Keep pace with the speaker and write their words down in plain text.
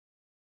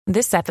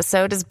This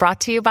episode is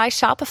brought to you by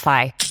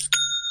Shopify.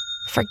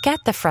 Forget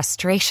the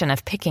frustration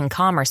of picking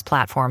commerce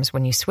platforms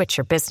when you switch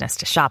your business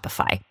to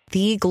Shopify,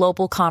 the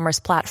global commerce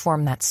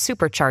platform that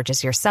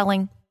supercharges your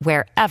selling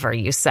wherever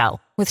you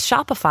sell. With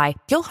Shopify,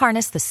 you'll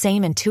harness the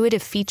same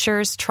intuitive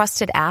features,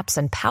 trusted apps,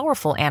 and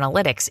powerful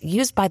analytics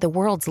used by the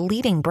world's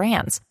leading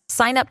brands.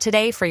 Sign up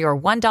today for your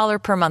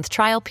 $1 per month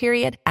trial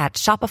period at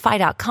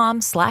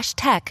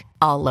shopify.com/tech,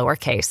 all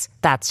lowercase.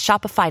 That's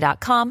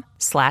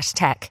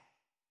shopify.com/tech.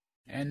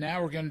 And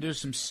now we're going to do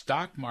some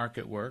stock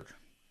market work.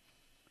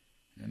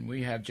 And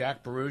we have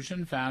Jack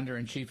Bouroudjian, founder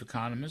and chief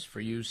economist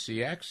for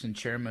UCX and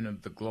chairman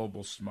of the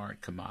Global Smart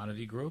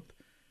Commodity Group.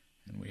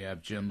 And we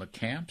have Jim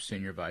LaCamp,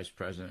 senior vice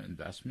president of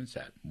investments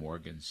at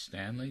Morgan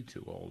Stanley,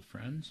 two old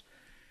friends.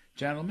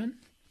 Gentlemen,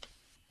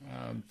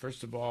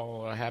 first of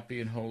all, happy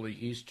and holy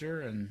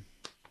Easter. And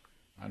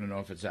I don't know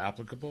if it's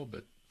applicable,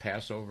 but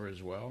Passover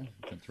as well. You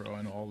can throw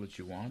in all that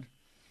you want.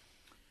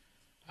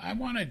 I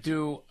want to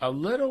do a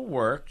little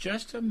work,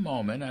 just a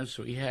moment, as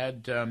we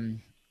had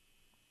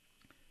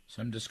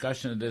some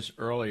discussion of this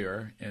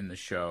earlier in the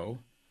show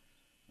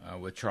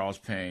with Charles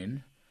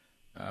Payne.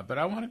 But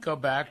I want to go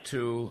back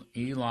to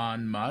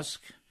Elon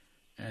Musk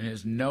and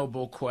his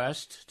noble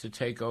quest to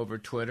take over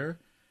Twitter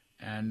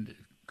and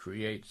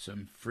create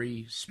some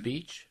free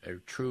speech, a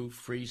true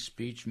free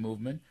speech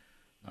movement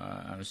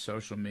on a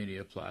social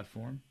media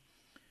platform.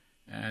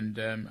 And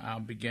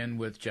I'll begin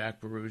with Jack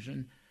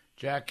Bouroudjian.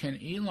 Jack, can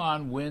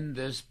Elon win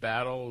this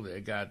battle? They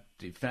got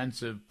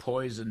defensive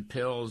poison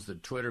pills. The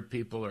Twitter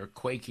people are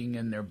quaking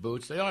in their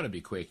boots. They ought to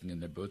be quaking in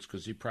their boots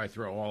because he'd probably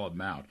throw all of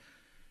them out.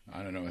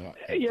 I don't know.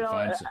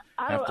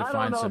 Have to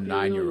find some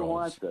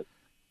 9-year-olds.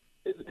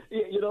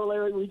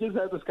 Larry, we just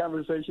had this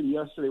conversation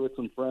yesterday with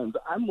some friends.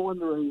 I'm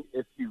wondering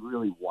if he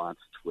really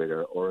wants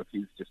Twitter or if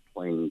he's just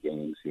playing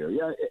games here.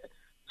 Yeah,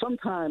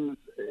 sometimes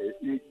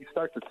you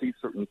start to see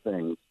certain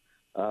things.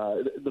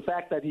 The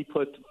fact that he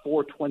put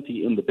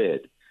 420 in the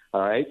bid. All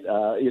right,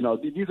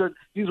 these were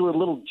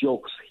little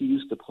jokes he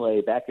used to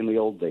play back in the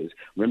old days.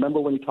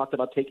 Remember when he talked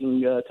about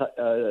taking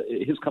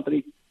his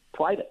company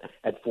private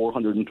at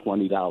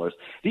 $420?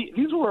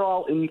 These were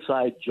all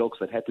inside jokes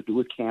that had to do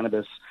with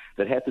cannabis,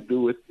 that had to do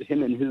with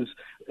him and his,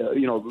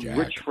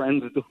 rich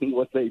friends doing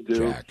what they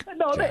do. Jack,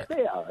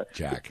 they are.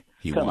 Jack,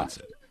 he wants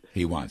it.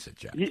 He wants it,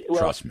 Jack.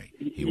 Trust me.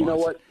 He wants know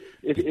what?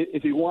 It.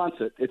 If he wants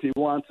it,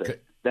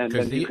 then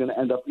he's going to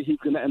end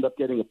up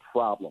getting a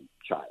problem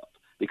child.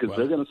 Because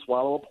they're going to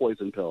swallow a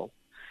poison pill,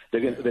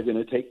 they're going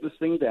to take this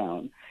thing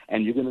down,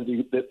 and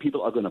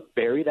people are going to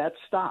bury that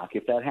stock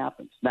if that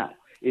happens. Now,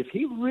 if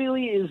he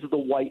really is the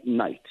white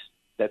knight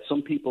that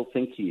some people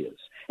think he is,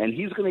 and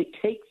he's going to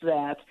take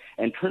that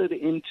and turn it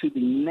into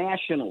the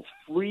national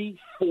free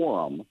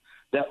forum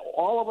that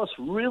all of us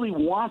really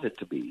want it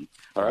to be,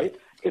 all right?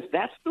 If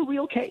that's the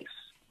real case,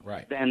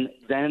 right, then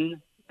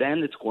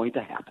it's going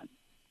to happen.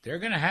 They're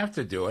going to have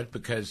to do it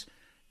because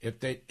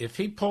if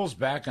he pulls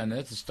back on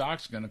it, the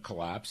stock's going to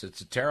collapse.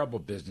 It's a terrible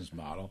business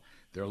model.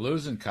 They're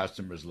losing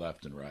customers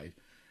left and right.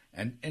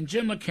 And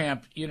Jim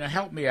LaCamp,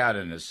 help me out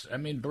in this. I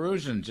mean,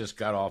 Bouroudjian just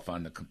got off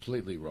on the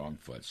completely wrong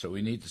foot, so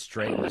we need to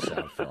straighten this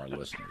out for our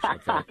listeners.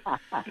 Okay.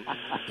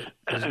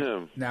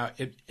 Now,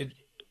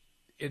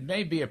 it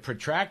may be a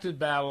protracted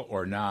battle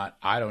or not.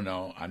 I don't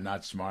know. I'm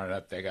not smart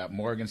enough. They got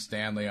Morgan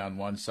Stanley on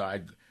one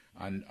side,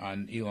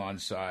 on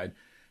Elon's side.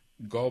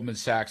 Goldman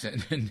Sachs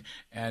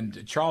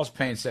and Charles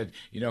Payne said,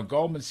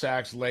 Goldman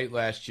Sachs late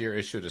last year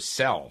issued a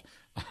sell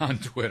on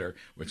Twitter,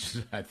 which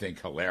is, I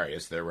think,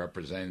 hilarious. They're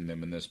representing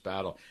them in this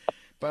battle.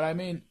 But, I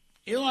mean,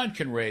 Elon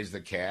can raise the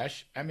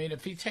cash. I mean,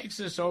 if he takes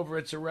this over,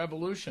 it's a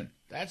revolution.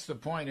 That's the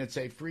point. It's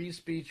a free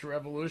speech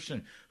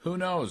revolution. Who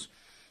knows?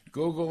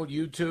 Google,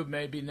 YouTube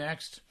may be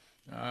next.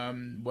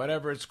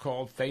 Whatever it's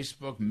called,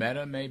 Facebook,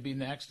 Meta may be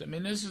next. I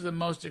mean, this is the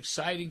most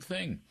exciting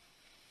thing.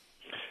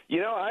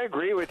 I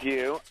agree with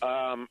you.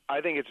 I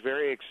think it's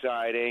very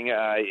exciting.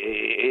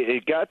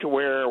 It got to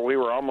where we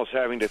were almost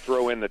having to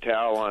throw in the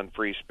towel on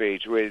free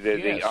speech.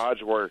 The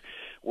odds were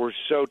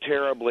so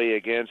terribly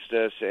against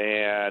us,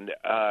 and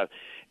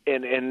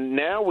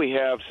now we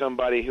have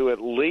somebody who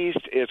at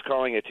least is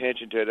calling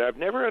attention to it. I've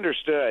never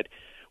understood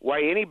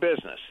why any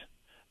business,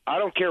 I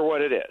don't care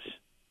what it is,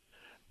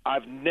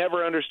 I've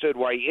never understood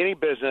why any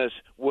business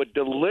would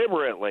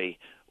deliberately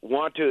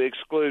want to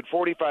exclude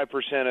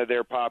 45% of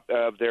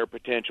their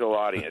potential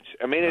audience.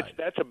 I mean,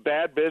 that's a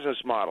bad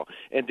business model,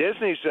 and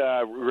Disney's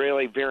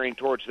really veering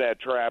towards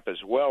that trap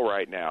as well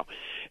right now.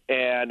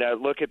 And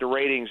look at the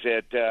ratings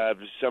at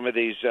some of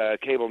these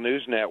cable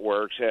news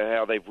networks,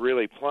 how they've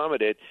really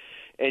plummeted.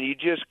 And you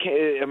just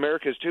can't.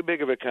 America's too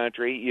big of a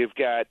country. You've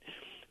got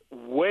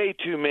way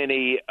too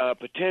many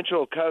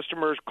potential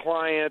customers,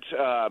 clients,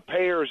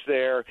 payers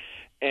there,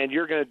 and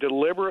you're going to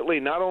deliberately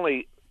not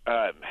only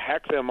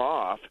hack them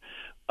off,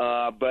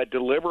 but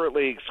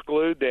deliberately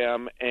exclude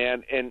them.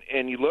 And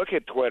you look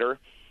at Twitter,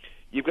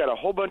 you've got a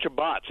whole bunch of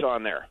bots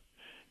on there.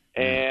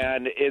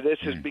 And this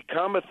has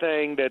become a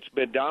thing that's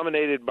been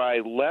dominated by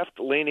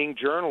left-leaning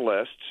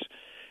journalists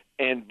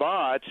and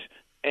bots,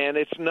 And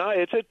it's not.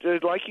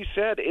 Like you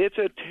said, it's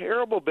a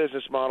terrible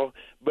business model,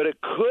 but it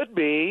could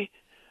be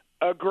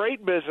a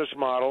great business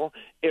model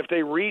if they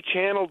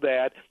rechanneled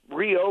that,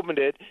 reopened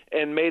it,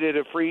 and made it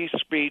a free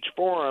speech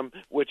forum,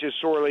 which is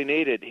sorely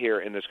needed here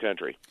in this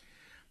country.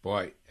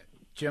 Boy,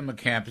 Jim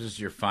LaCamp, this is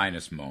your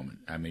finest moment.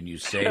 I mean, you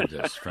saved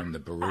us from the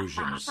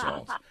Bouroudjian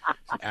assault.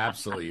 It's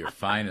absolutely your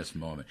finest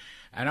moment.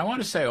 And I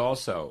want to say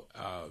also,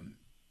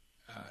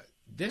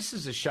 this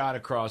is a shot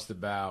across the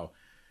bow,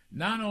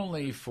 not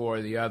only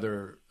for the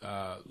other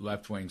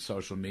left-wing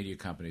social media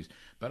companies,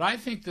 but I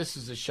think this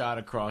is a shot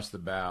across the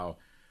bow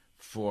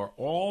for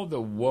all the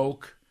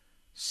woke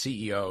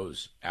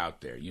CEOs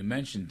out there. You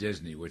mentioned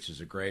Disney, which is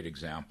a great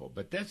example,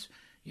 but that's,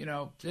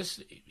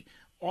 this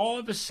all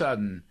of a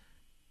sudden,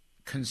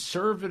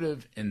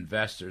 conservative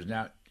investors.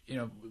 Now,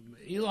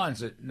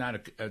 Elon's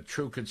not a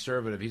true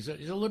conservative. He's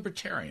a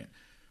libertarian,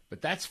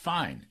 but that's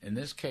fine. In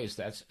this case,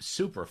 that's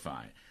super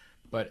fine.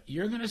 But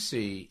you're going to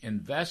see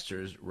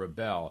investors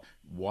rebel.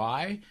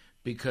 Why?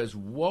 Because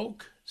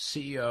woke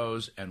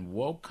CEOs and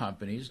woke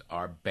companies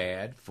are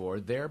bad for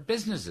their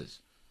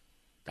businesses.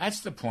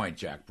 That's the point,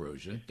 Jack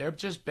Bouroudjian. They're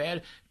just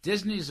bad.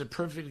 Disney is a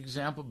perfect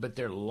example, but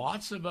there are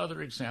lots of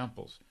other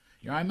examples.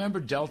 I remember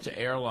Delta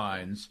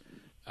Airlines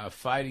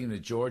fighting the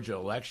Georgia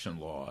election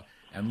law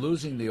and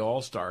losing the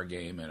All-Star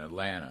game in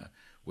Atlanta,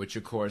 which,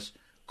 of course,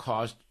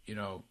 cost,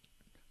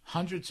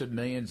 hundreds of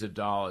millions of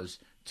dollars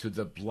to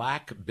the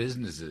black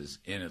businesses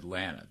in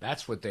Atlanta.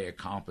 That's what they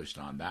accomplished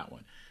on that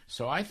one.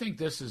 So I think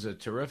this is a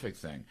terrific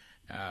thing.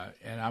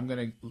 And I'm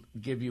going to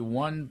give you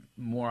one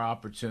more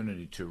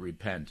opportunity to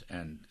repent.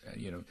 And,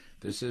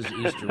 this is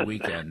Easter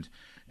weekend,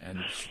 and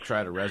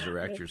try to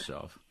resurrect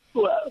yourself.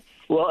 Well,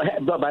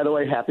 by the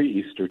way, happy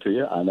Easter to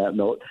you on that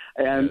note.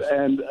 And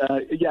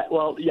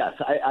yes.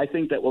 I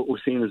think that what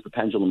we're seeing is the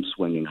pendulum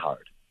swinging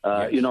hard.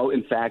 Yes.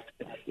 In fact,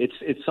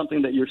 it's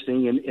something that you're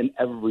seeing in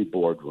every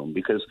boardroom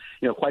because,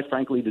 quite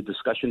frankly, the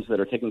discussions that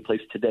are taking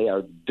place today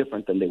are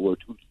different than they were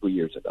 2-3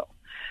 years ago.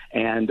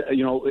 And,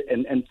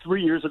 and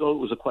 3 years ago, it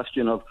was a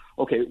question of,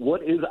 okay,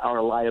 what is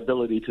our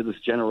liability to this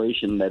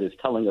generation that is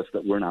telling us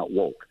that we're not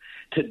woke?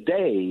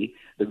 Today,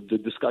 the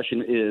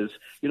discussion is,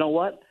 you know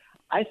what?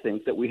 I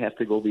think that we have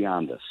to go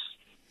beyond this.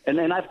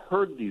 And I've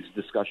heard these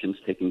discussions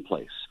taking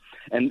place.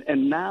 And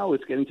now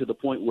it's getting to the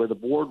point where the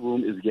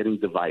boardroom is getting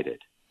divided.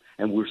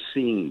 And we're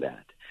seeing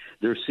that.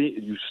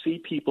 You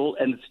see people,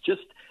 and it's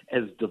just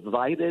as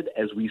divided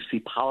as we see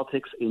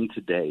politics in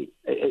today.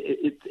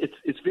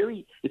 It's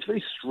very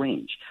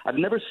strange. I've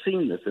never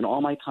seen this in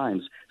all my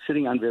times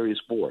sitting on various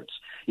boards.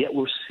 Yet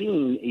we're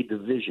seeing a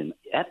division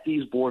at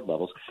these board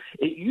levels.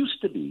 It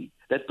used to be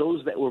that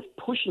those that were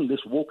pushing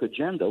this woke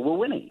agenda were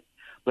winning.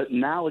 But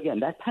now, again,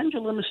 that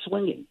pendulum is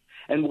swinging.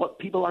 And what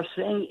people are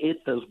saying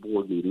at those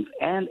board meetings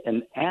and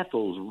at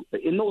those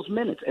in those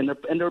minutes, and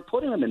they're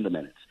putting them in the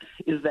minutes,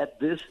 is that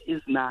this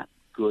is not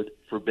good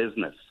for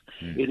business.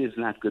 It is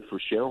not good for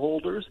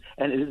shareholders,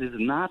 and it is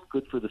not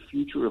good for the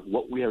future of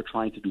what we are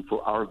trying to do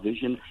for our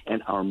vision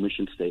and our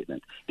mission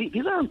statement.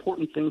 These are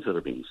important things that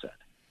are being said.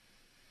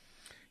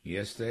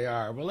 Yes, they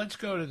are. Well, let's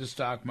go to the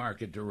stock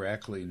market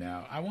directly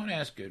now. I want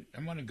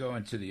to go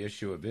into the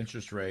issue of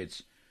interest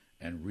rates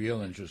and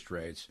real interest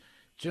rates.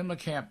 Jim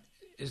LaCamp,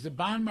 is the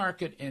bond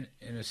market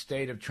in a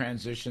state of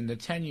transition? The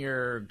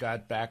 10-year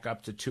got back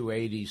up to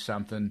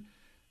 280-something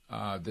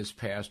this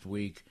past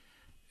week.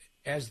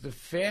 As the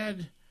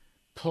Fed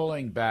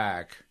pulling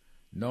back,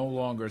 no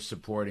longer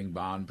supporting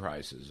bond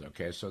prices,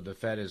 okay, so the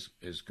Fed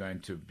is going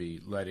to be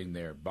letting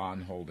their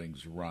bond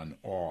holdings run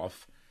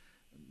off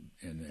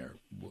in their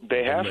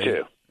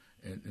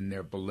in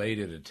their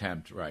belated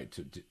attempt, right,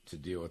 to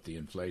deal with the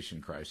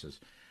inflation crisis.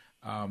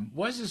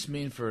 What does this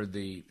mean for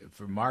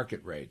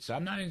market rates?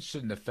 I'm not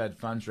interested in the Fed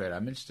funds rate.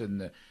 I'm interested in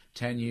the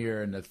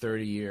 10-year and the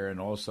 30-year and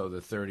also the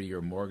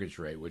 30-year mortgage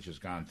rate, which has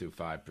gone through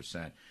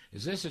 5%.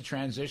 Is this a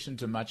transition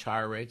to much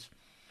higher rates?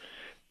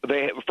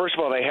 First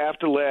of all, they have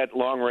to let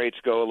long rates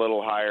go a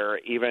little higher,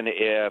 even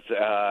if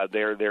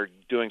they're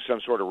doing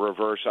some sort of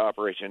reverse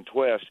operation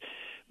twist,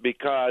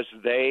 because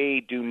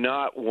they do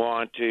not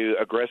want to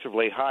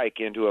aggressively hike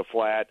into a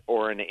flat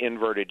or an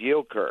inverted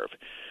yield curve.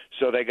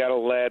 So they got to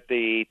let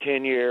the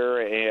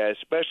 10-year,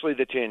 especially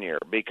the 10-year,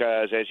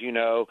 because as you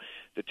know,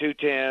 the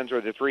 2-10s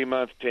or the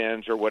 3-month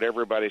 10s are what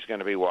everybody's going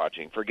to be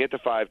watching. Forget the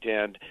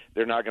 5-10;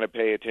 they're not going to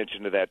pay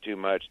attention to that too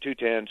much.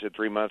 2-10s and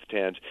 3-month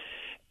 10s,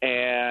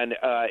 and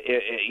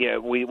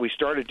we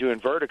started to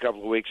invert a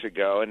couple of weeks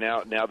ago, and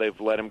now they've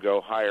let them go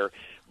higher.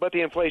 But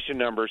the inflation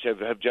numbers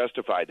have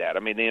justified that.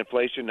 I mean, the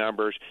inflation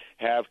numbers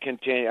have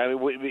continued. I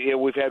mean,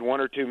 we've had one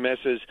or two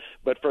misses,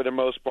 but for the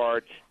most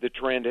part, the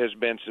trend has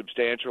been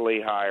substantially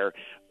higher.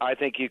 I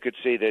think you could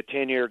see the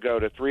 10-year go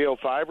to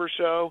 305 or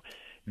so,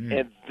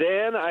 and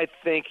then I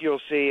think you'll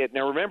see it.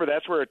 Now, remember,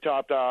 that's where it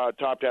topped out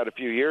a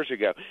few years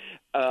ago.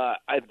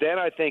 then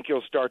I think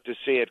you'll start to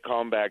see it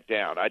calm back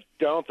down. I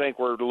don't think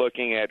we're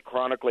looking at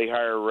chronically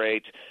higher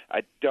rates.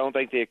 I don't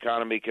think the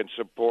economy can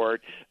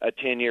support a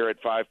 10-year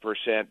at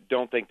 5%.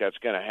 Don't think that's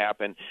going to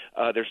happen.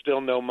 There's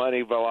still no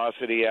money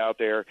velocity out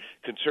there.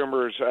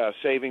 Consumers'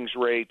 savings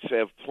rates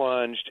have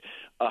plunged.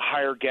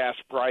 Higher gas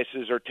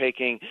prices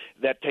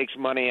takes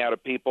money out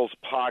of people's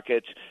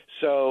pockets.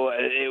 So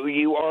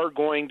you are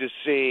going to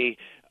see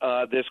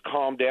this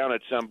calm down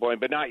at some point,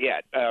 but not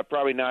yet.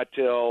 Probably not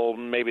till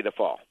maybe the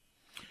fall.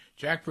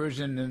 Jack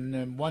Bouroudjian,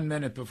 in 1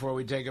 minute before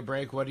we take a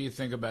break, what do you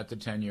think about the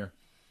 10-year?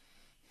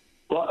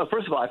 Well,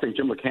 first of all, I think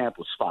Jim LaCamp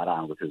was spot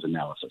on with his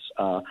analysis.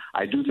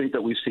 I do think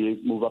that we see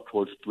it move up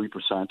towards 3%.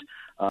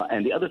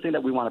 And the other thing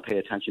that we want to pay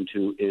attention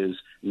to is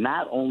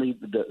not only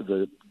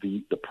the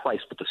price,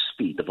 but the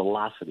speed, the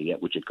velocity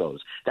at which it goes.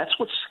 That's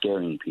what's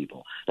scaring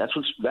people.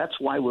 That's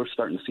why we're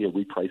starting to see a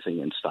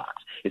repricing in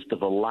stocks. It's the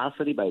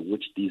velocity by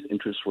which these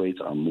interest rates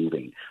are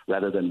moving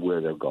rather than where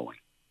they're going.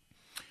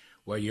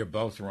 Well, you're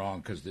both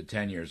wrong because the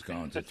 10-year is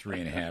going to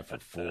 3.5 or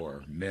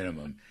 4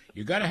 minimum.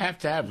 You're going to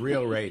have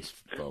real rates,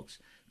 folks.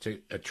 To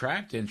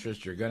attract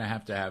interest, you're going to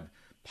have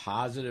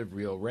positive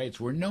real rates.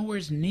 We're nowhere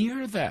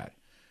near that.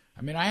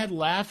 I mean, I had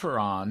Laffer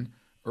on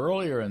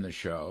earlier in the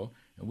show,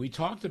 and we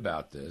talked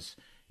about this.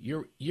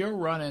 You're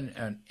running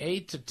an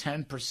 8 to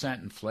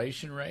 10%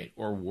 inflation rate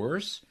or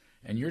worse,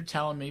 and you're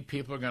telling me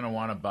people are going to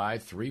want to buy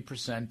 3%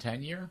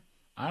 10-year?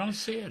 I don't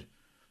see it.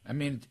 I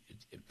mean,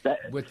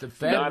 with the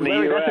Fed, not in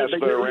the U.S.,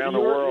 but around the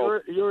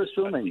world, you're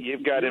assuming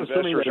you've got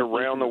investors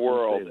around the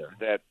world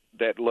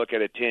that look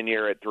at a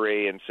 10-year at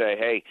 3 and say,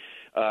 hey,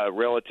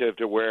 relative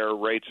to where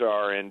rates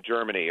are in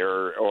Germany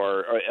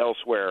or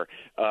elsewhere,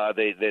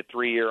 the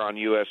 3-year on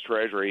U.S.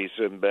 Treasuries,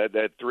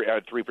 that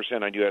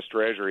 3% on U.S.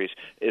 Treasuries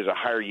is a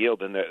higher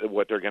yield than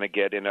what they're going to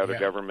get in other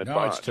government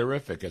bonds. It's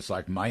terrific. It's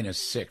like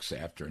 -6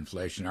 after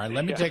inflation. All right,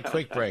 let me take a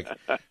quick break.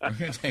 I'm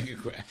going to take a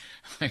quick.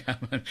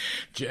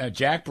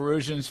 Jack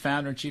Bouroudjian,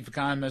 founder and chief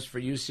economist for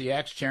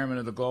UCX, chairman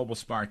of the Global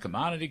Smart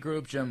Commodity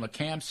Group. Jim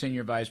LaCamp,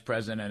 senior vice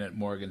president at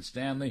Morgan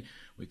Stanley.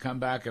 We come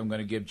back, I'm going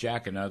to give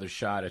Jack another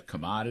shot at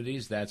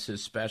commodities. That's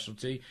his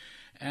specialty.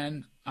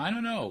 And I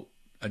don't know,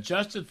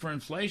 adjusted for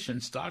inflation,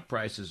 stock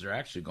prices are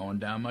actually going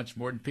down much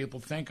more than people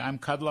think. I'm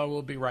Kudlow.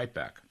 We'll be right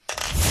back.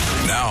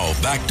 Now,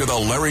 back to the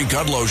Larry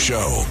Kudlow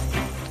Show.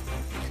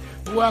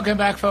 Welcome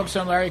back, folks.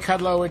 I'm Larry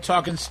Kudlow. We're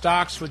talking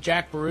stocks with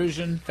Jack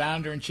Bouroudjian,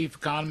 founder and chief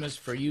economist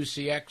for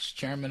UCX,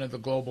 chairman of the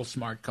Global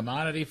Smart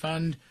Commodity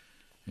Fund,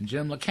 and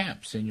Jim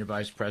LaCamp, senior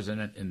vice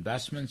president,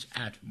 investments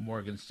at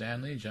Morgan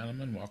Stanley.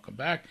 Gentlemen, welcome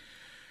back.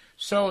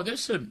 So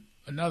this is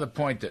another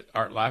point that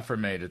Art Laffer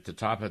made at the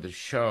top of the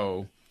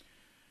show.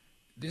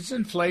 This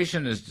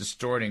inflation is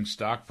distorting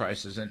stock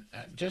prices. And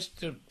just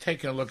to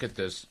take a look at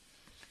this,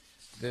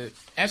 the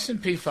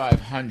S&P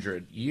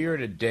 500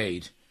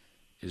 year-to-date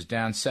is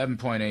down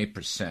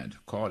 7.8%,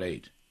 call it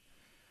 8.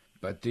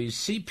 But the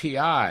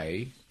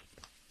CPI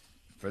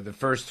for the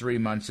first 3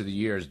 months of the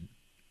year is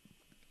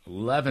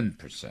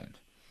 11%.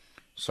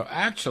 So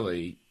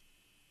actually,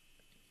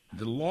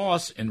 the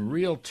loss in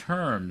real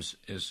terms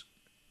is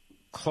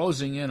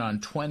closing in on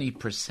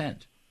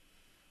 20%.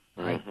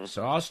 Right? Mm-hmm.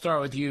 So I'll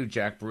start with you,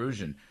 Jack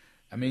Bouroudjian.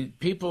 I mean,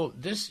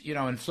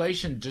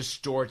 inflation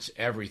distorts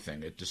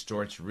everything. It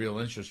distorts real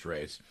interest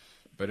rates,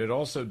 but it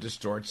also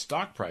distorts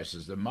stock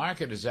prices. The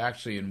market is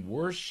actually in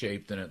worse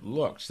shape than it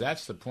looks.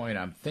 That's the point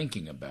I'm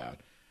thinking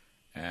about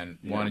and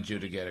wanted you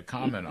to get a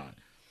comment on.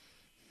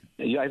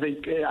 Yeah, I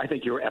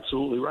think you're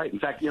absolutely right. In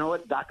fact, you know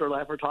what Dr.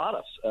 Laffer taught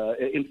us?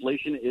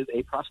 Inflation is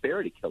a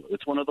prosperity killer.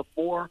 It's one of the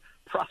 4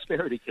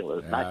 prosperity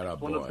killers.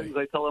 One of the things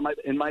I tell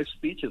in my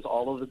speeches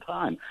all of the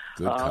time.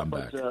 Good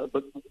comeback.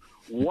 But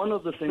one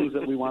of the things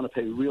that we want to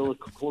pay real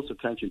close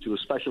attention to,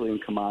 especially in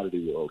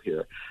commodity world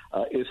here,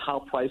 is how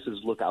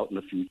prices look out in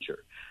the future.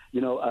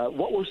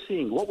 What we're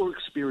seeing, what we're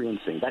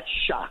experiencing, that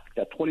shock,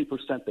 that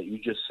 20% that you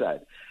just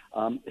said,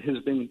 has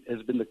been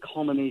the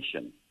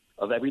culmination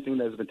of everything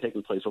that has been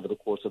taking place over the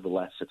course of the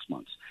last 6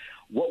 months.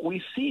 What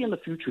we see in the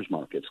futures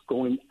markets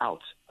going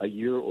out a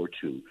year or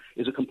two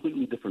is a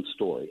completely different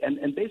story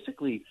and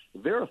basically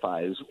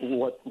verifies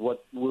what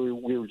we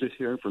were just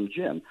hearing from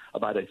Jim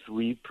about a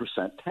 3%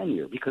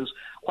 10-year, because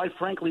quite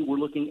frankly, we're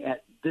looking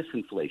at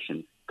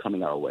disinflation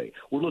coming our way.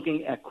 We're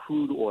looking at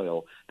crude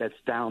oil that's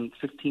down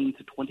 $15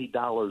 to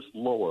 $20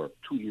 lower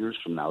 2 years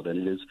from now than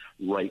it is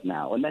right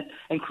now.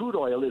 And crude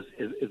oil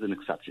is an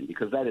exception,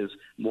 because that is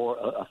more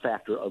a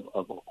factor of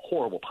a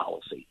horrible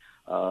policy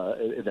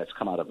that's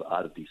come out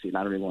of D.C., and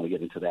I don't even want to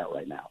get into that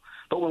right now.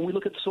 But when we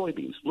look at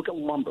soybeans, look at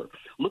lumber,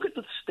 look at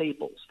the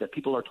staples that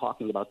people are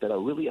talking about that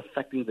are really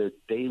affecting their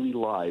daily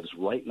lives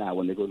right now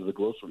when they go to the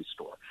grocery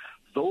store.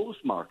 Those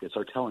markets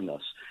are telling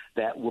us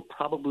that we're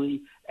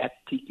probably at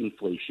peak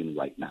inflation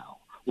right now.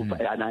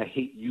 and I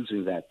hate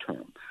using that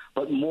term.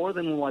 But more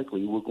than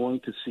likely, we're going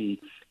to see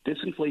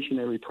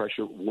disinflationary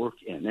pressure work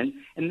in.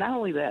 And not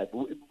only that,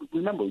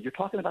 remember, you're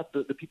talking about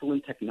the people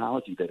in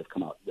technology that have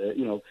come out.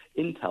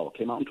 Intel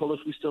came out and told us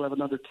we still have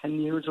another 10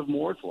 years of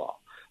Moore's Law,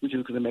 which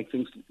is going to make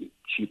things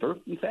cheaper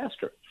and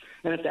faster.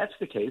 And if that's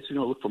the case,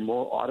 look for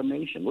more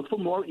automation. Look for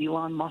more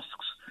Elon Musks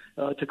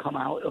to come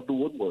out of the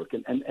woodwork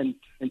and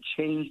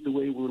change the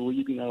way we're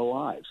leading our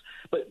lives.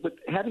 But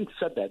having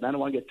said that, and I don't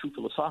want to get too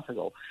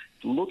philosophical,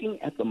 looking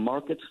at the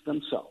markets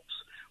themselves,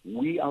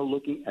 we are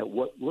looking at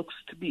what looks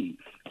to be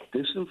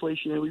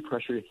disinflationary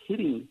pressure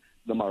hitting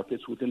the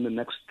markets within the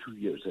next 2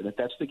 years. And if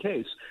that's the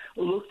case,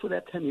 look for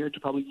that 10-year to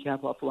probably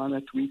cap off around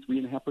that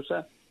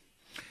 3.5%.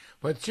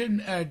 But, Jim,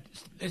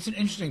 it's an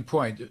interesting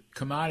point.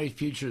 Commodity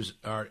futures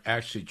are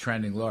actually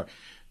trending lower.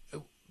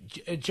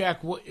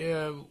 Jack,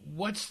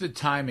 what's the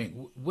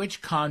timing?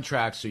 Which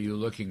contracts are you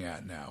looking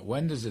at now?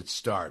 When does it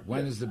start?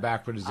 When does the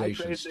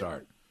backwardization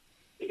start?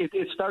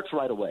 It starts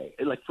right away.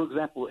 Like, for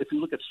example, if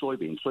you look at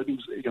soybeans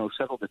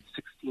settled at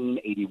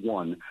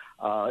 16.81.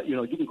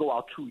 You can go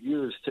out 2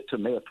 years to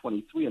May of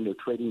 23, and they're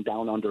trading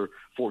down under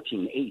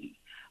 14.80.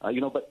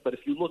 But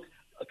if you look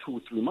 2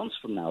 or 3 months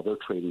from now, they're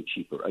trading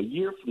cheaper. A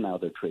year from now,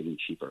 they're trading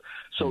cheaper.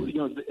 So,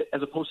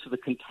 as opposed to the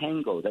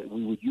contango that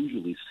we would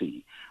usually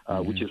see,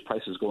 which is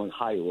prices going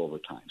higher over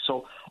time.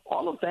 So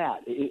all of that,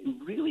 it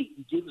really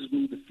gives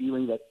me the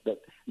feeling that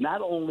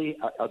not only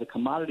are the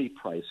commodity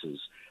prices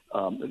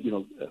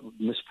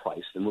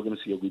mispriced, and we're going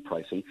to see a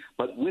repricing.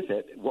 But with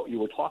it, what you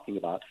were talking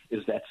about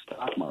is that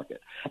stock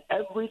market.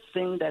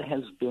 Everything that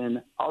has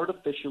been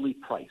artificially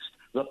priced,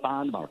 the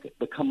bond market,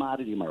 the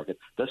commodity market,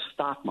 the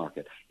stock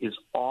market, is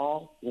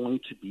all going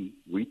to be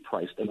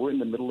repriced, and we're in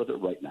the middle of it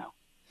right now.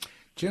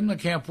 Jim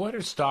LaCamp, what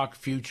are stock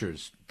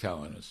futures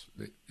telling us,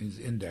 these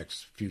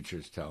index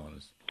futures telling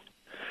us?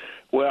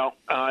 Well,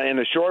 in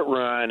the short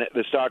run,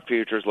 the stock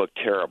futures look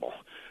terrible.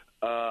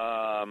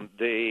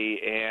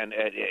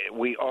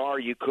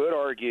 You could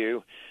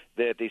argue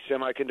that the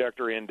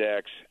semiconductor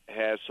index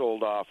has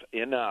sold off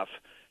enough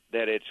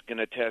that it's going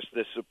to test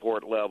this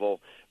support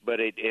level. But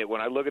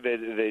when I look at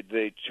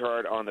the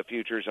chart on the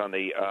futures on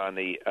the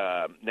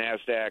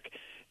NASDAQ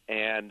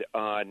and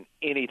on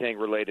anything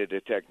related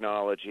to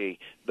technology,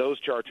 those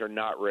charts are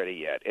not ready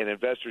yet, and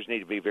investors need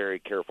to be very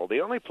careful.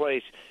 The only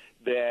place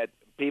that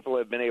people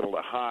have been able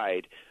to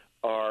hide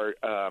are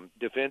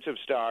defensive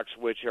stocks,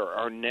 which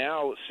are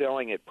now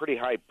selling at pretty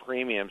high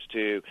premiums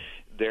to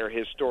their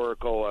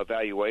historical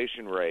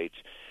valuation rates.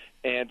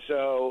 And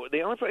so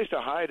the only place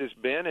to hide has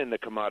been in the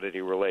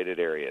commodity-related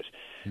areas.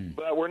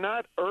 But we're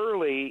not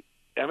early.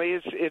 I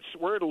mean,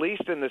 we're at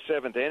least in the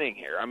seventh inning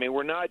here. I mean,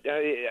 we're not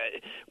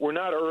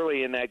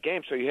early in that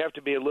game, so you have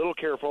to be a little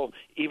careful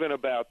even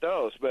about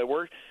those. But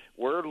we're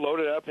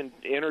loaded up in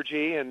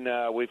energy, and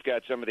we've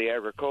got some of the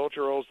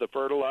agriculturals. The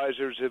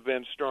fertilizers have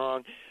been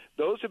strong.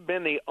 Those have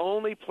been the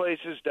only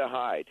places to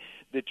hide.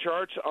 The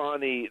charts on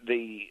the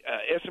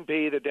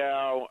S&P, the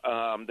Dow,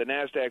 the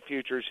NASDAQ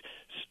futures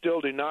still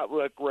do not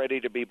look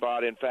ready to be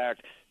bought. In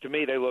fact, to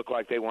me, they look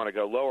like they want to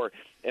go lower.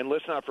 And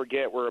let's not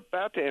forget, we're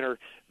about to enter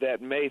that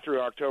May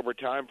through October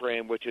time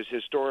frame, which is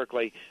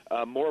historically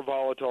more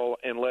volatile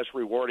and less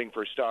rewarding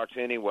for stocks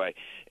anyway.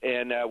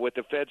 And with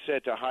the Fed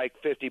set to hike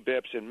 50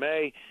 bips in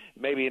May,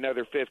 maybe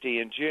another 50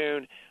 in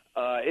June,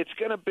 it's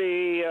going to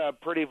be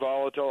pretty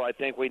volatile. I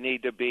think we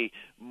need to be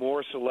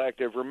more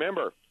selective.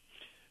 Remember,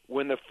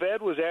 when the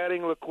Fed was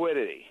adding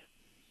liquidity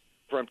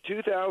from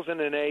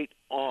 2008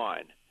 on,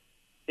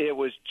 it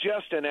was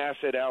just an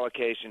asset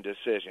allocation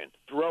decision.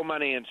 Throw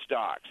money in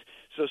stocks.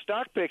 So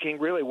stock picking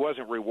really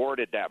wasn't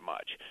rewarded that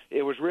much.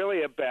 It was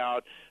really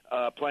about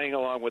playing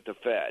along with the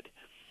Fed.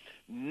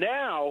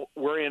 Now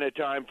we're in a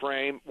time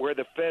frame where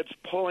the Fed's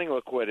pulling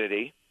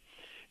liquidity,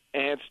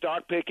 and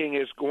stock picking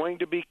is going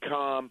to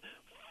become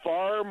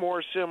far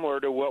more similar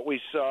to what we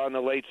saw in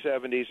the late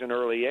 70s and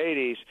early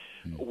 80s,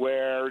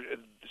 where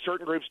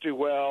certain groups do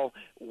well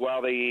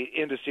while the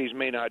indices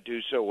may not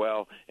do so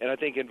well. And I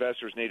think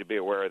investors need to be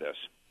aware of this.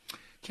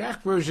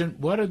 Jack Bouroudjian,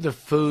 what are the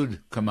food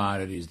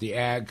commodities, the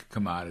ag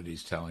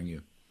commodities telling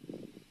you?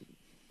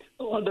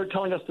 Well, they're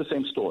telling us the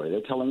same story.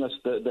 They're telling us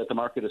that the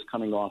market is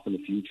coming off in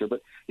the future.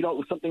 But,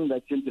 something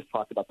that Jim just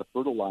talked about, the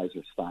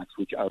fertilizer stocks,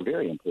 which are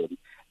very important,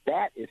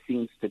 that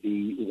seems to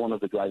be one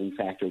of the driving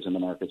factors in the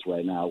markets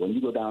right now. When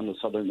you go down to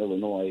southern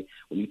Illinois,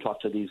 when you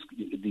talk to these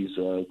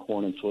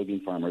corn and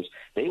soybean farmers,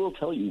 they will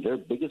tell you their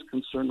biggest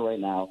concern right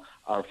now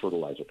are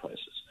fertilizer prices.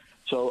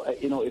 So,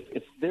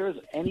 if there's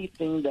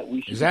anything that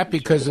we should... Is that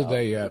because of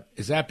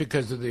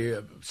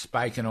the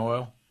spike in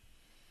oil?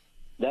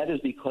 That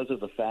is because of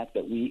the fact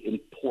that we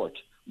import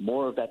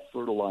more of that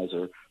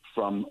fertilizer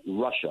from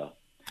Russia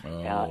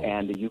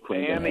and the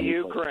Ukraine. And the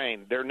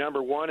Ukraine. They're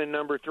number 1 and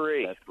number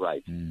 3. That's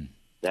right.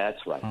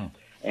 That's right. Huh.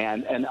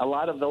 And a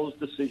lot of those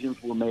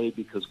decisions were made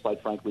because,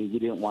 quite frankly, we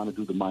didn't want to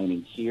do the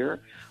mining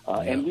here.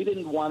 And we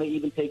didn't want to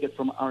even take it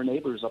from our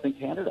neighbors up in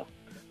Canada,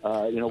 where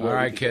All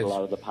right, we kids. get a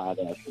lot of the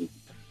potash.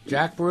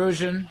 Jack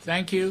Bouroudjian,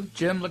 thank you.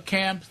 Jim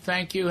LaCamp,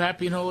 thank you.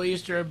 Happy and Holy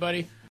Easter, everybody.